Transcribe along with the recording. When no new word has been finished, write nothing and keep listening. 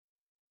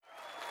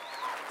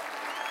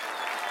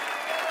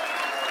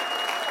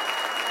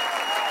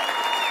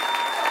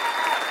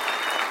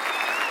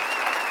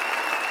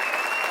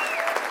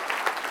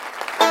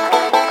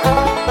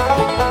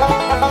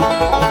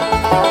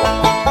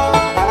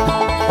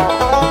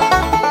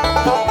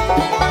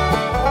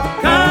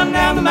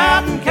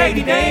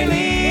Katy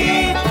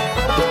Daly.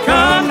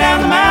 Come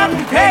down the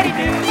mountain, Katy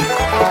do.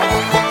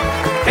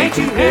 Can't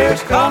you hear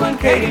us calling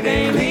Katy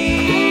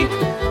Daly?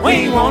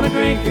 We want to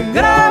drink your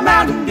good old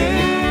Mountain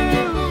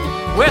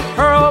Dew. With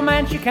her old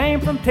man, she came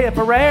from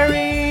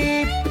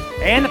Tipperary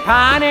in the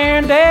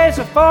pioneering days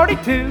of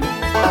 42.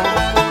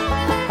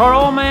 Her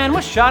old man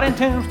was shot in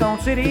Tombstone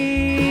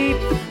City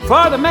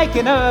for the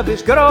making of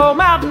his good old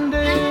Mountain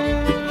Dew.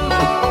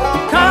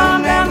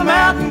 Come down the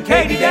mountain,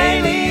 Katy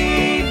Daly.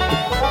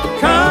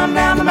 Come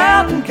down the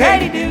mountain,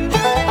 Katy do.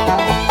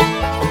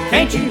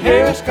 Can't you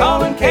hear us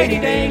calling Katy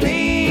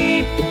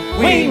Daly?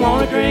 We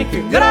want to drink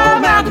your good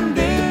old Mountain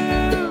Dew.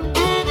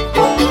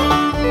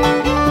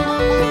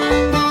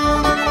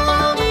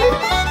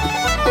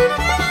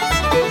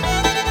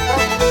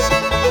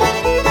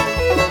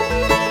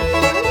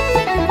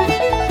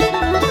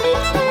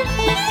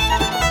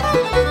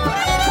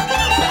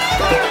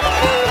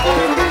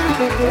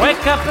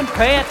 Wake up and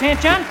pay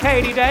attention,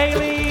 Katy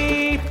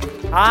Daly.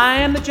 I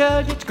am the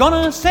judge that's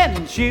gonna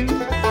sentence you.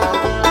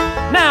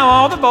 Now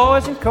all the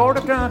boys in court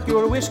have drunk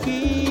your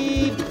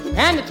whiskey,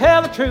 and to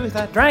tell the truth,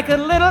 I drank a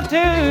little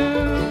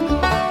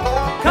too.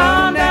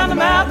 Come down the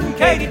mountain,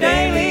 Katy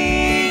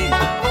Daly.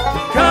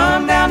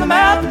 Come down the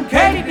mountain,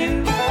 Katy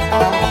do.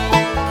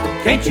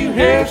 Can't you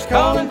hear us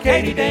calling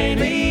Katy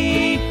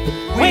Daly?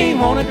 We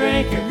wanna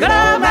drink your good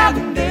old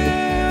Mountain Dew.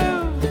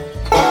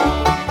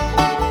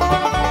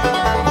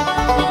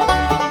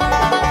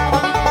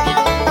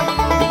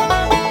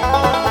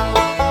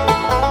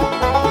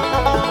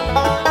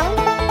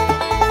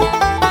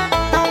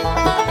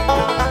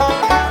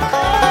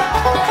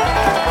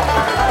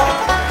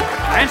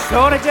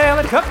 So to jail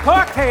it took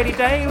poor Katy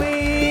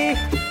Daly,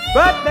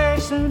 but very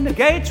soon the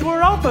gates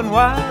were open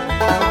wide.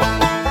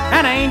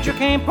 An angel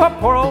came for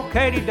poor old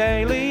Katy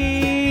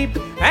Daly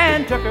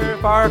and took her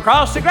far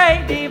across the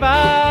Great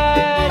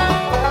Divide.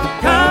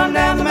 Come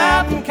down the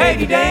mountain,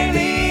 Katy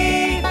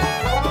Daly.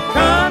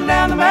 Come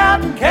down the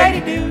mountain,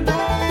 Katy do.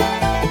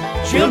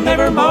 She'll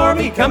never more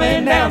be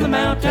coming down the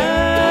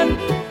mountain,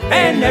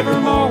 and never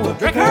more will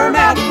drink her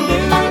Mountain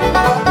Dew.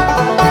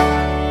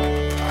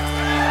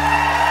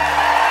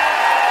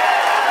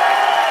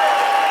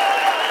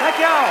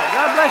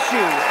 God bless you,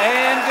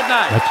 and good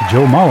night. That's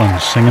Joe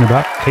Mullins singing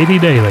about Katy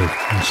Daly.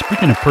 And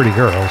speaking of pretty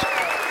girls,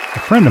 a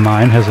friend of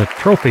mine has a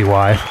trophy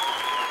wife,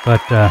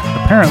 but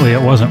apparently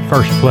it wasn't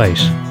first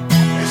place.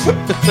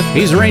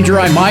 He's Ranger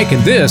I Mike,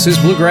 and this is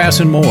Bluegrass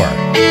and More.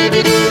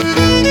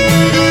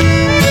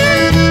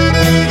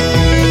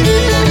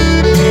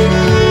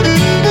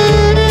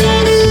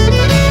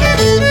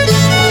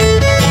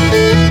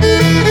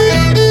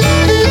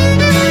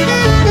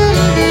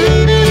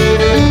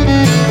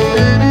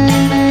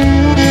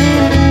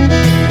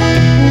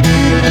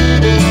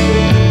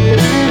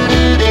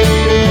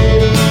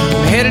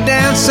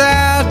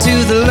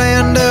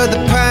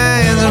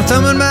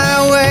 Thumbing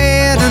my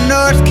way to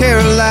North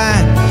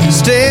Carolina,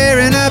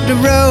 staring up the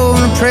road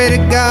and pray to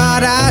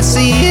God I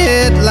see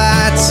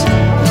headlights.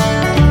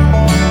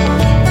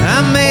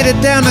 I made it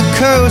down the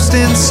coast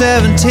in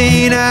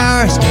 17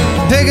 hours,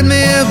 picking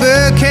me a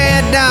bouquet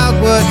of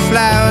dogwood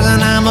flowers, and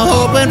I'm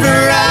hoping for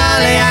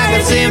Raleigh I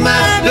can see my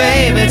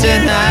baby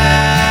tonight.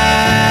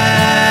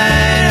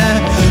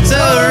 So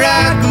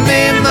rock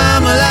me,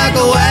 mama, like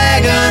a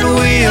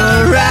wagon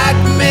wheel. Rock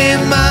me,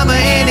 mama,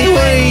 any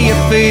way you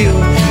feel.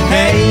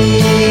 Hey,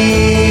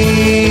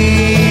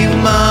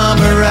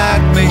 mama,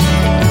 rock me.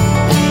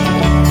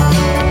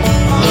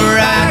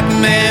 Rock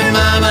me,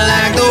 mama,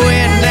 like the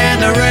wind and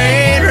the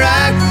rain.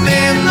 Rock me,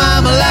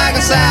 mama, like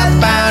a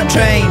southbound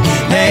train.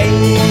 Hey,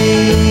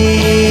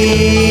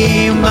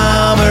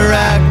 mama,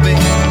 rock me.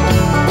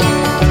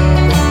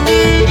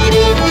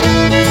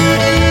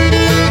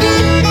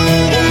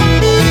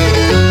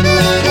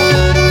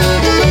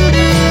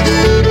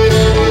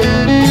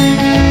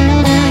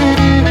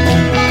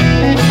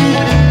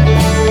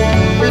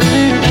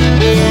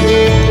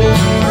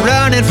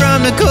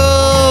 From the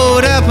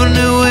cold up in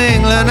New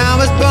England, I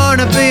was born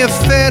to be a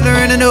fiddler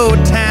in an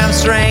old-time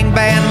string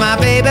band. My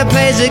baby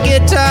plays the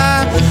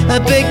guitar, I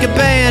pick a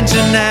banjo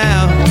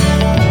now.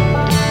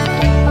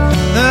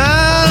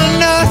 Oh,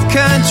 North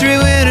Country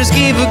winters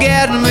keep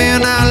forgetting me,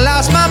 and I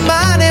lost my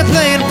money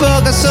playing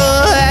poker, so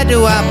I had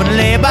to up and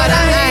lay. But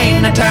I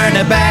ain't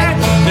turning back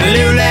to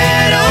live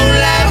that old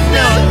life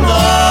no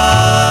more.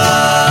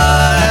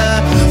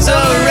 So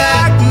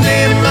rock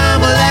me,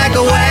 mama, like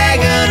a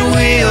wagon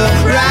wheel.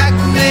 Rock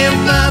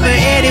mama,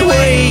 any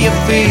way you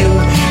feel.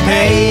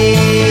 Hey,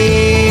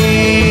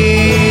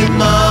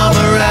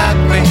 mama, rock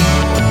me.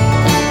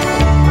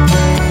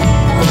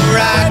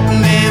 Rock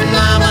me,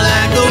 mama,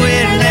 like the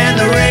wind and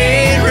the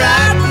rain.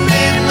 Rock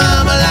me,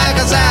 mama, like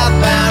a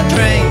southbound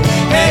train.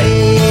 Hey,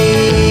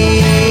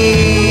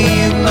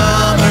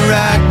 mama,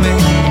 rock me.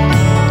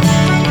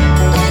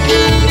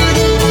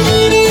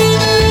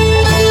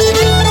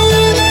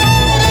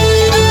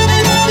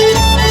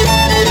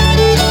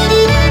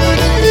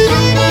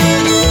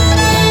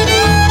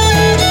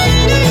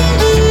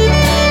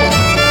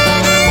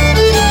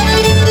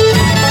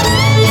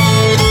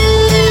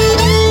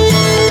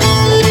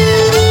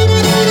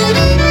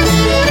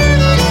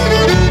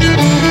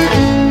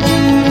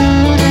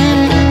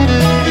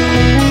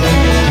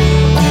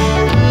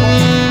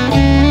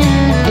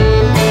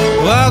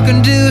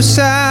 due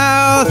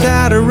south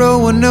out of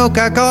Roanoke.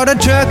 I caught a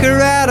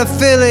trucker out of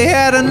Philly,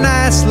 had a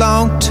nice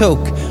long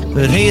toke.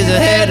 But he's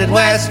headed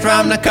west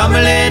from the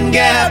Cumberland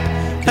Gap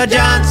to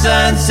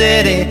Johnson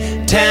City,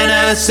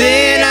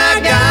 Tennessee. And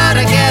I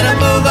gotta get a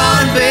move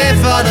on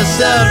before the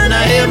sun.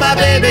 I hear my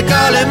baby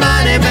calling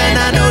my name, and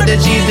I know that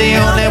she's the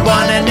only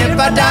one. And if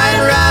I die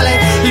in Raleigh,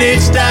 at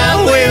least I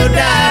will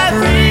die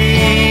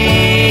free.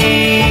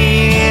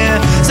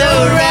 So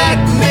rock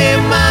me,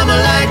 mama,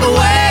 like a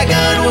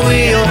wagon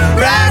wheel.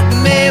 Rock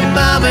me,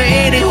 mama,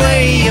 any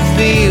way you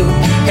feel.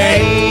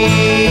 Hey,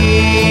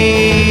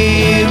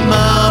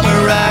 mama,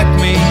 rock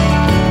me.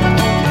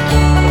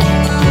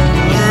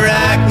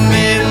 Rock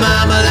me,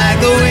 mama, like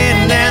the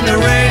wind and the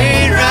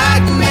rain.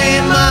 Rock me,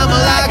 mama,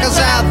 like a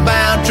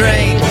southbound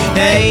train.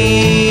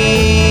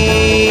 Hey,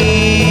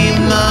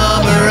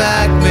 mama,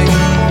 rock me.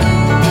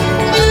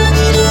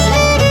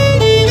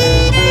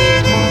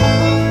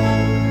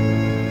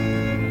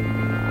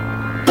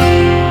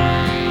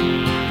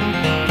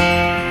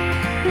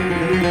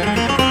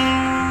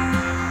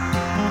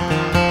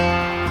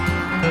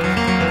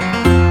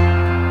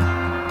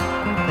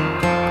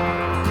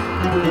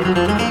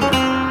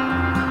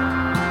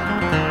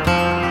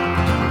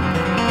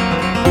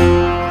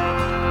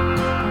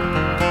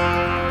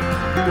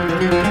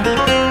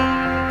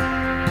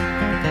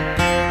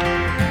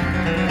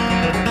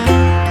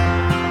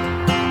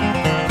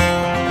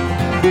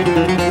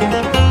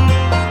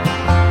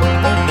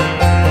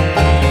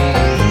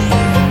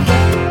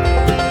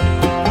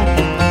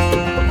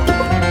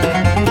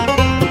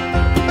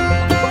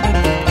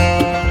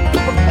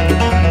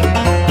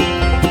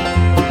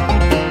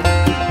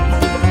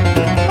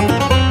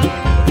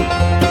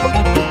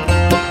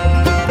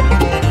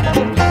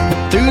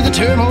 Through the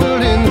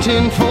turmoil in the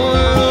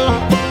tinfoil,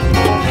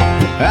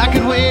 I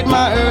could wait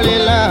my early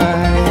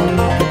line.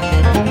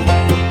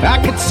 I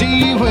could see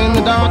you in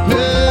the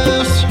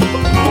darkness,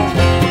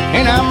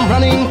 and I'm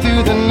running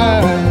through the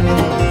night.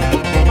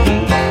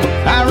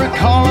 I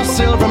recall a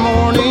silver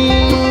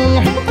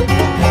morning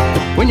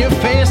when your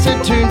face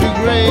had turned to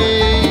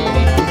gray.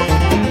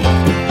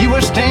 You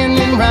were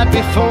standing right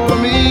before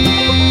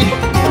me,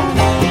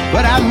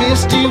 but I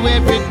missed you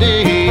every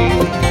day.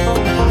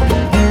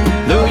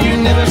 Though you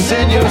never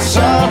said you're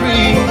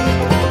sorry,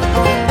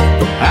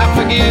 I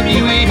forgive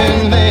you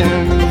even then.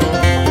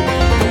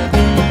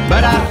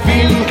 But I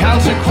feel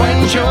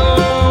inconsequential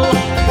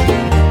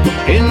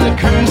in the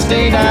current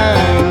state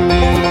I'm in.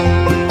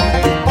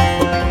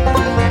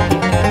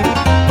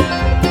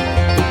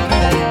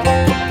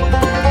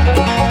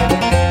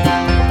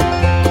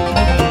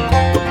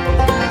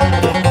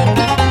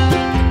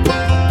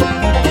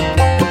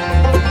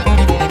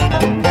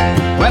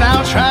 But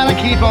I'll try to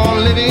keep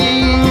on living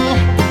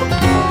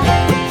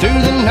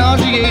through the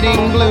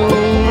nauseating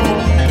gloom,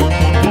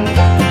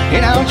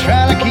 and I'll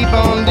try to keep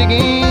on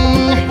digging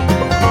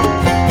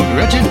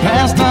wretched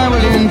past I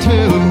will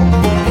entomb.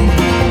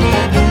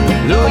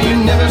 Though you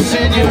never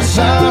said you're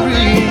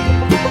sorry,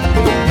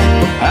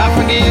 I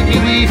forgive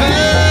you even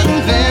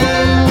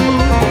then.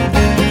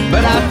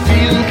 But I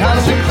feel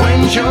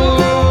inconsequential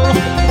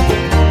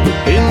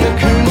in the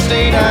current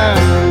state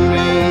I'm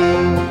in.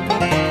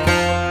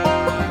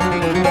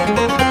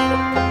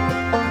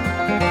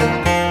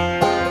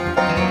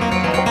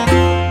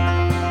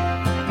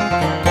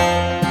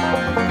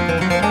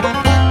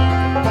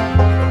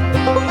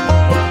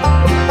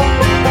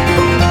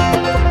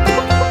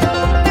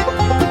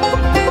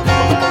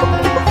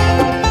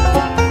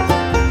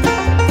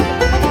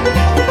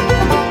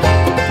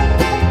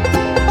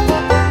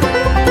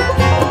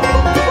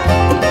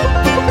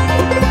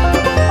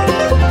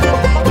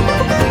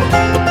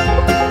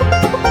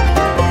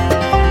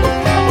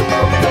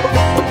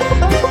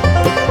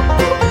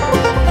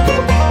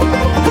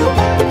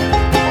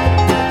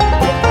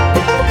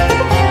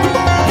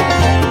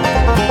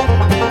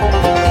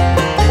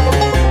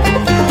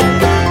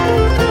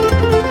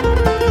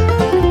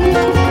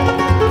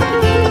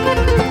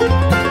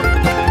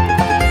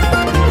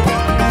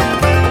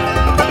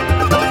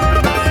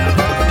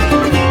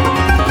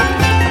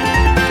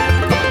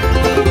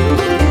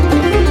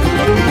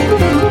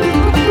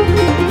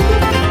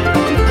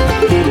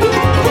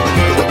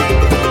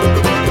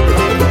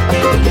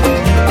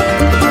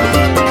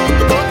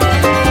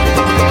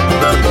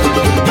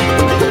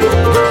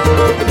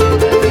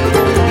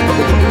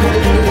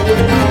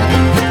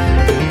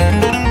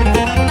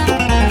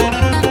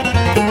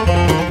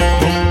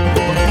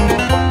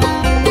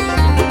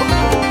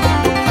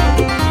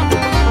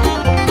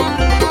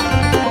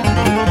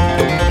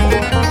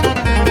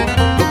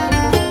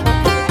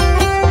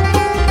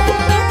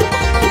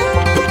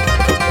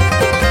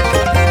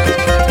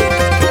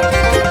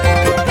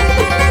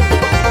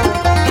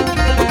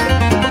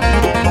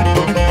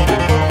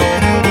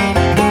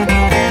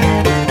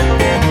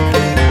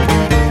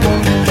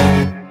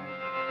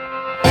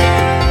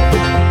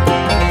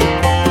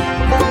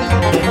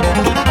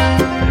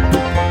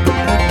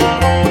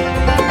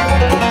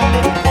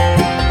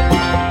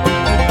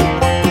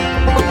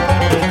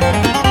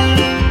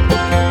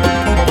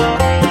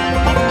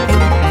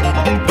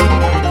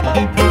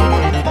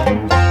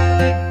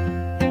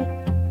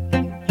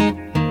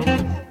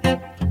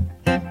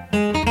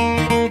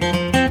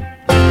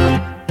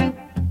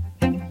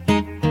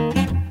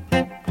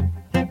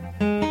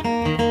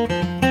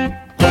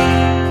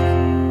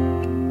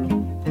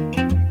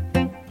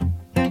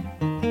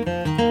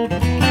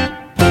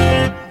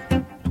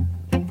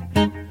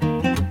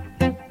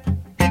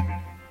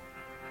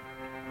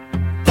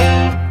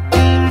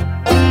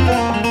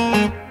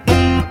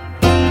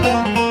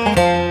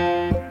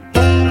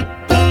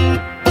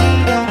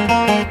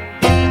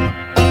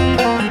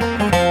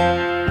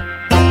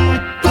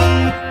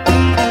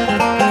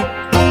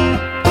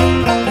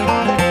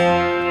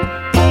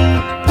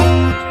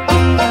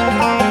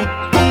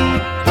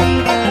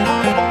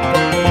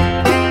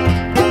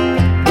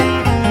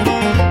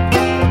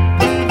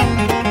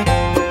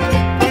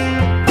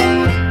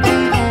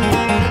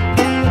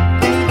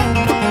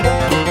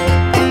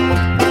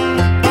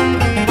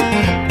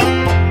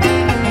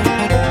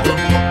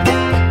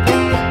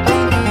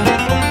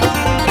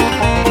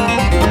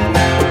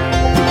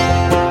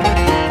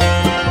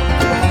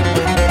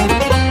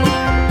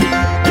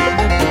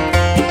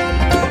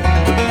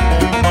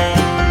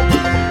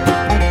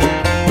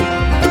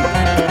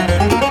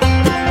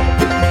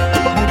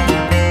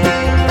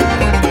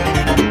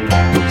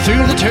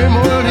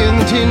 turmoil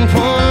in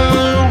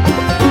tinfoil,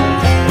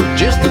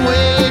 just the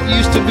way it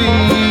used to be.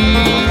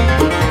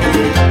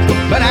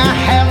 But I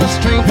have the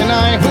strength and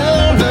I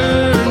will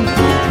learn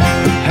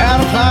how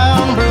to fly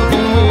on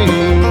broken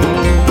wings.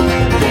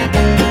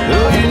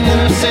 Though you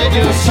never said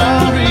you're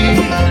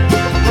sorry,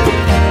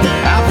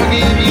 I'll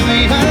forgive you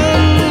even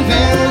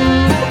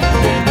then.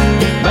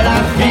 But I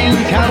feel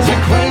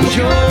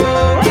consequential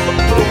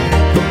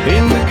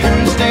in the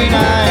current state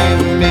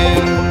I'm in.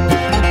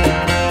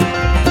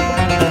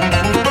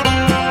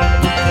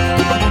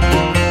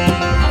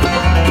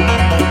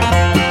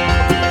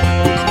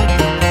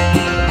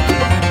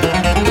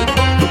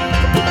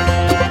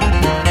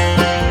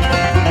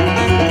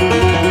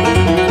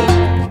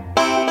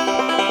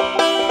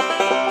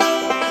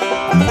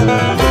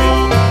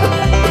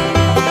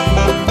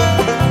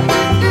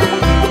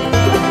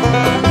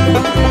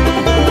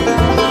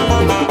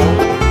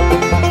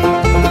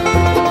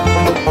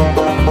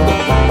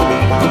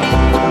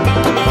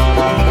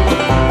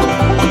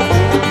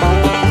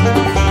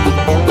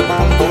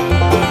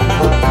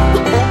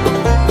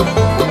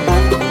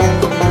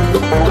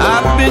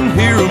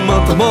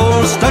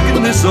 Stuck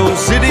in this old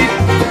city,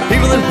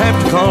 people that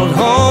have to call it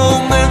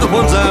home, they're the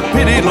ones I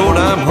pity. Lord,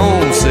 I'm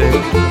homesick,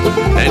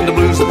 and the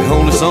blues are the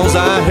only songs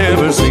I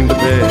ever seem to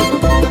pick.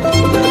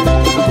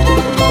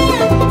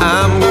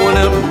 I'm going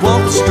out and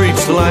walk the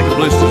streets till I can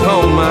blister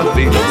home my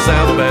feet on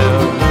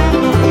southbound.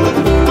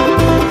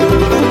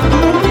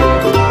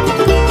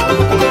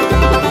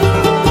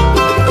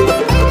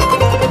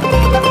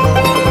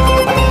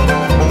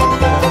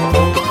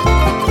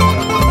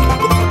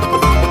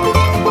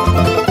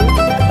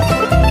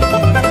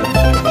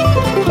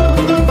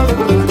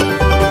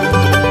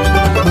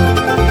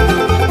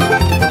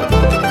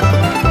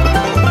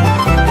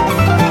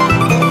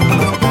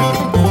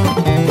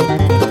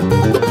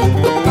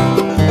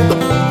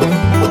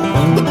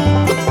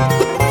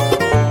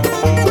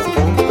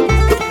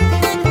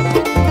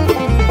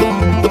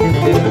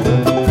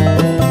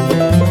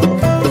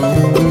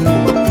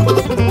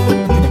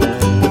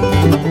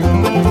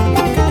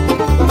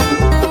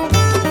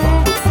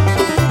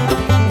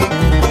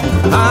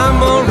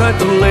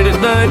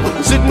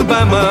 Sitting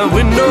by my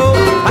window,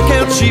 I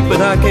count sheep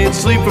but I can't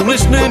sleep from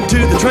listening to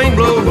the train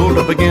blow. Lord,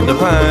 I begin to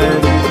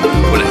pine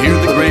when I hear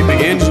the great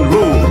big engine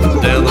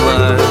roll down the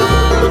line.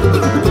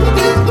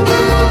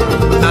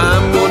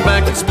 I'm going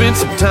back and spend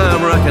some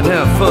time where I can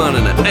have fun,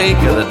 and it ain't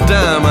got a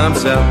dime. I'm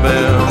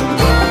southbound.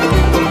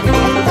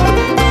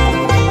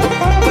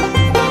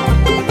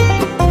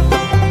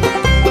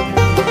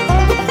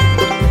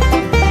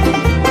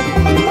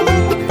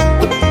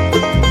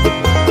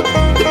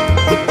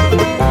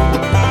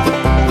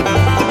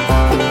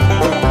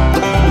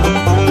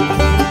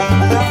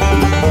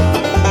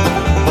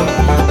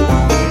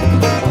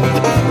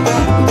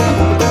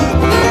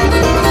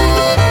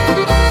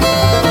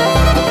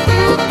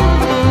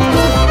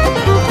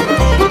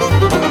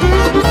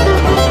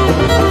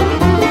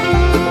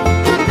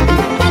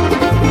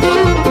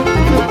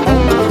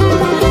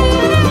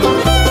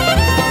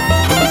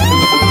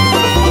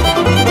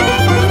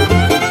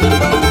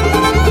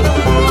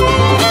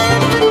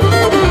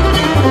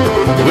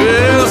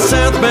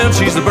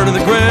 She's the burn of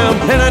the ground,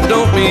 and I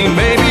don't mean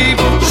maybe.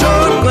 Sure,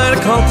 I'm glad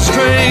I caught the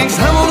strings.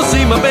 I want to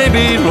see my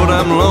baby, Lord,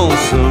 I'm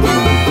lonesome,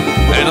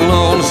 and I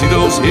long to see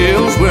those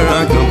hills where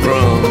I come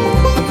from.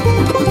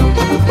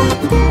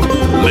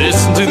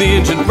 Listen to the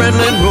engine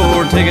rattle and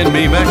roar, taking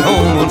me back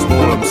home once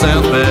more. I'm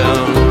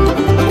southbound.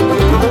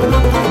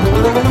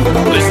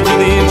 Listen to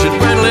the engine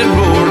rattle and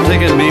roar,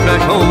 taking me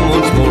back home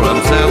once more.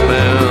 I'm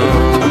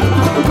southbound.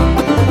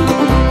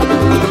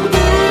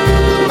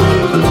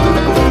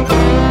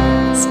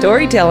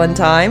 Storytelling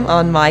time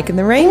on Mike and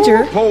the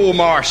Ranger. Poor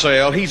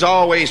Marcel, he's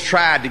always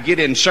tried to get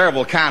in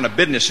several kind of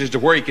businesses to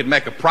where he could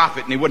make a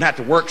profit and he wouldn't have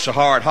to work so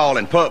hard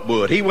hauling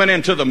pulpwood. He went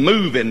into the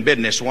moving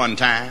business one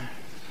time.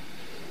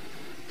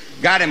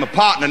 Got him a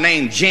partner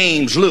named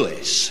James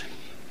Lewis.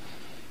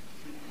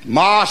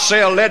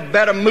 Marcel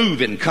Ledbetter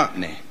Moving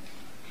Company.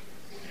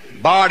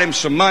 Borrowed him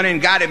some money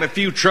and got him a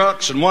few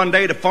trucks, and one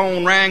day the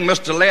phone rang.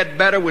 Mr.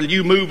 Ledbetter, will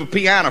you move a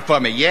piano for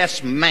me?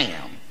 Yes,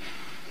 ma'am.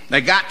 They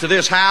got to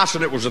this house,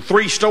 and it was a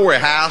 3-story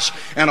house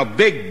and a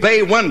big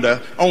bay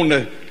window on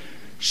the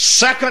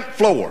second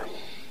floor.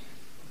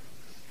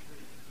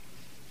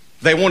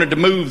 They wanted to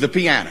move the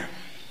piano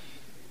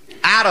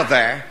out of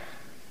there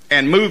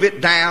and move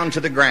it down to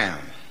the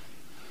ground.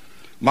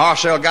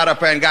 Marcel got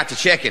up there and got to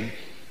checking,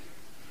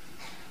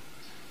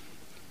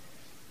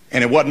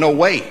 and it wasn't no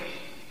way.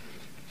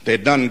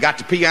 They'd done got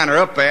the piano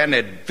up there, and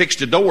they'd fixed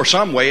the door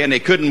some way, and they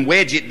couldn't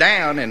wedge it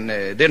down, and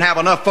didn't have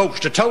enough folks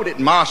to tote it.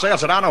 And Marcel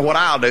said, I know what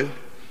I'll do.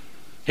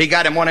 He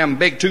got him one of them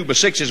big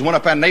 2x6s, went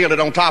up and nailed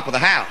it on top of the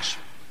house,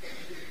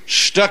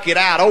 stuck it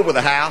out over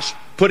the house,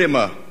 put him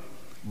a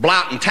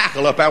block and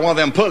tackle up at one of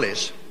them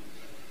pulleys,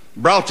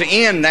 brought the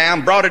end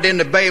down, brought it in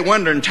the bay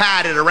window, and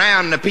tied it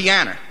around the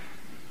piano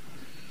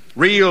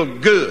real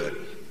good.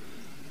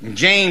 And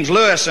James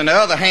Lewis, on the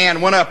other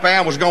hand, went up there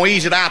and was going to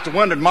ease it out the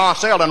window, and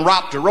Marcel done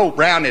wrapped the rope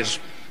round his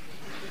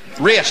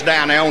wrist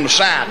down there on the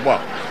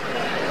sidewalk.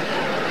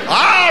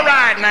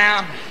 right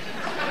now.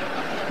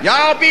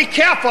 Y'all be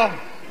careful.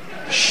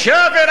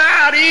 Shove it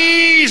out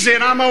easy,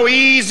 and I'm going to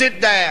ease it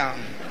down.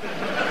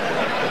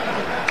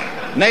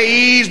 And they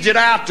eased it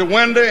out the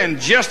window, and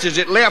just as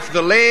it left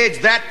the ledge,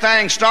 that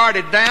thing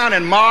started down,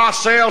 and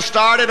Marcel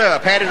started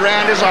up, had it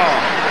around his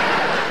arm.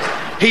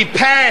 He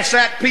passed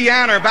that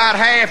piano about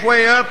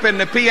halfway up, and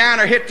the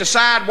piano hit the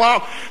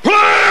sidewalk.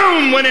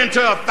 Boom! Went into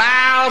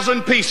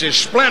 1,000 pieces.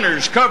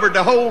 Splinters covered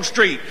the whole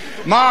street.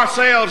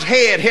 Marcel's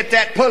head hit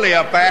that pulley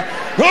up there.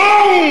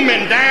 Boom!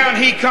 And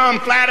down he come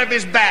flat of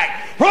his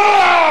back.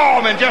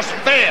 Boom! And just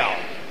fell.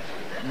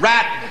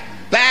 Right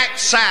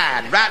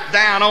backside, right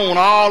down on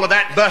all of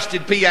that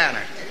busted piano.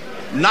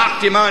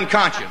 Knocked him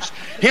unconscious.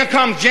 Here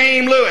comes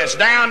James Lewis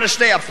down the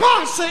steps.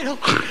 Marcel!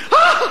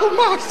 Oh,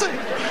 Marcel!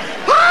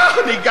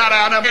 Oh! And he got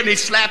out of it and he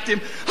slapped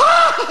him.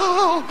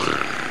 Oh!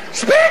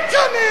 Speak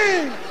to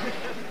me!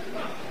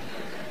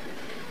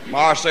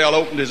 Marcel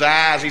opened his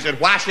eyes. He said,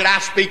 why should I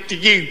speak to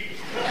you? He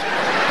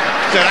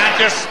said,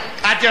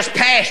 I just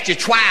passed you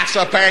twice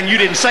up there and you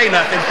didn't say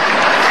nothing.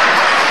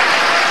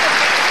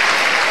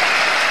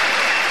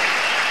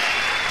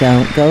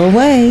 Don't go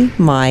away.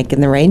 Mike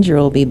and the Ranger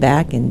will be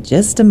back in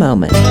just a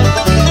moment.